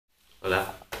Hola.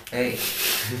 Hey.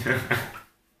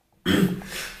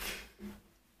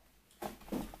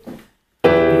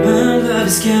 My love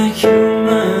is got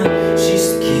humor. She's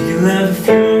the kick of love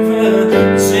furor.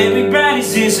 Cause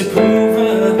everybody's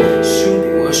disapprover. She'll be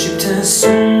worshipped as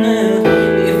sooner.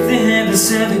 If the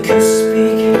heavens ever could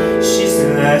speak, she's the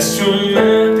last from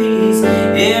my piece.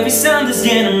 Every Sunday's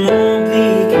getting more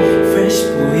bleak. Fresh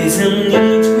poison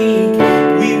each week.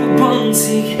 We were born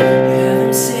sick. You heard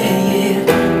them say it.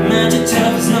 Magic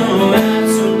tough is no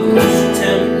absolute. So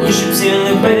tell me worship's in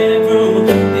the bedroom.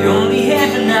 The only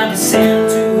heaven I've been sent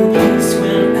to is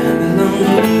when I'm alone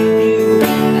with you.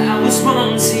 I was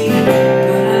born sick,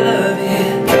 but I love it.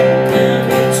 I'm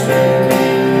between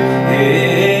you.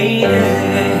 Hey,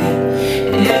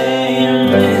 hey,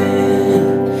 amen,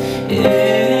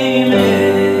 amen,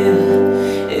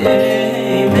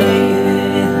 amen.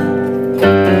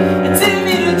 Take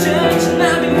me to church and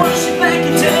I'll be worshipped like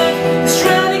a judge. It's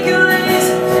ridiculous.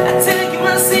 I take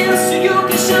my sins so you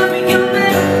can show me your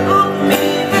name. Open me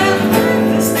up,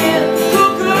 instead go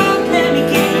good, let me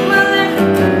give you my life.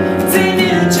 Take me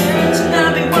to church and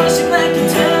I'll be worshipped like a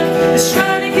judge. It's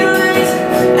ridiculous.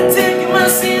 I take my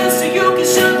sins so you can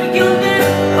show me your name.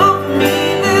 Open me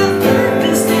up,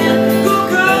 instead go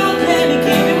good, let me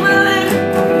give you my life.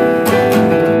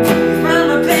 If I'm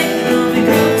a pagan on the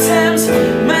good times,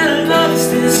 my love is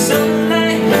the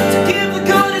sunlight to keep the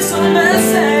goddess on my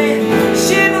side.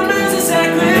 She demands a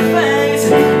sacrifice.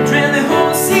 Train the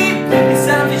Hozier is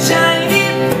something shiny,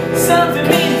 something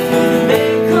meaningful to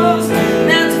make calls.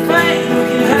 Not to fight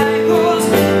looking high goals.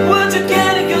 What you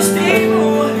gotta go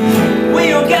stable. We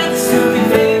all got this to be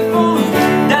faithful.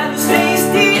 Daylos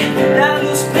tasty,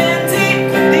 Daylos plenty.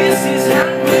 This is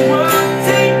hungry world.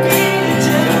 Take me to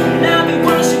church and I'll be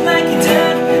worshipped like a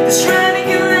judge. This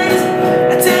ridiculous.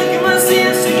 I take my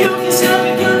sins so you can show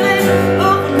me your name.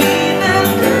 Open me up,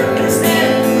 instead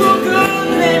go good,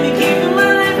 let me give you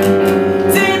my life.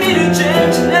 Take me to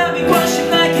church and I'll be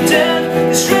worshipped like a judge.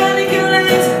 This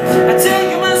ridiculous. I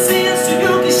take my sins so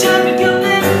you can show me your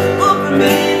name. Open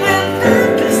me up,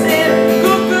 instead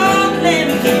go good, let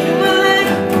me give you my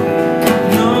life.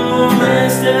 No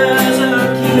masters or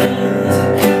kings,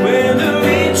 where the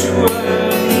ritual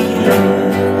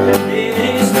begins. There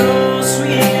is no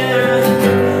sweeter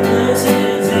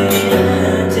innocence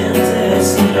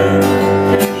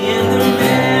in the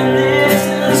madness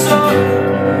and sorrow.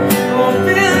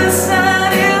 Open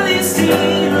inside every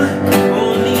steel.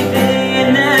 Only then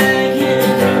I can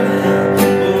feel.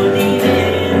 Only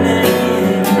then I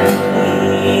can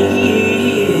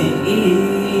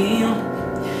feel.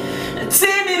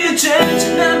 Take me to church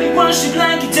and I'll be worshipped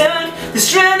like a judge. This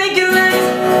ridiculous.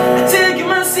 I take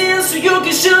my sins so you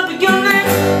can show me your name.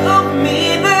 Open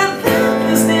me up,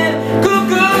 instead go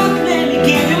good, let me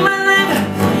give you my life.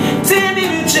 Take me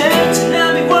to church and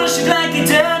I'll be worshipped like a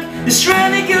judge. This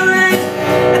ridiculous.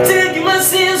 I take my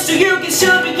sins so you can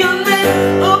show me your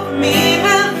name. Open me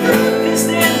up,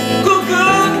 instead go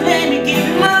good, let me give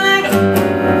you my life.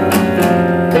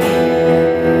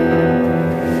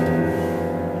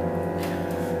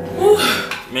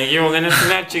 Me equivoqué en el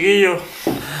final, chiquillo.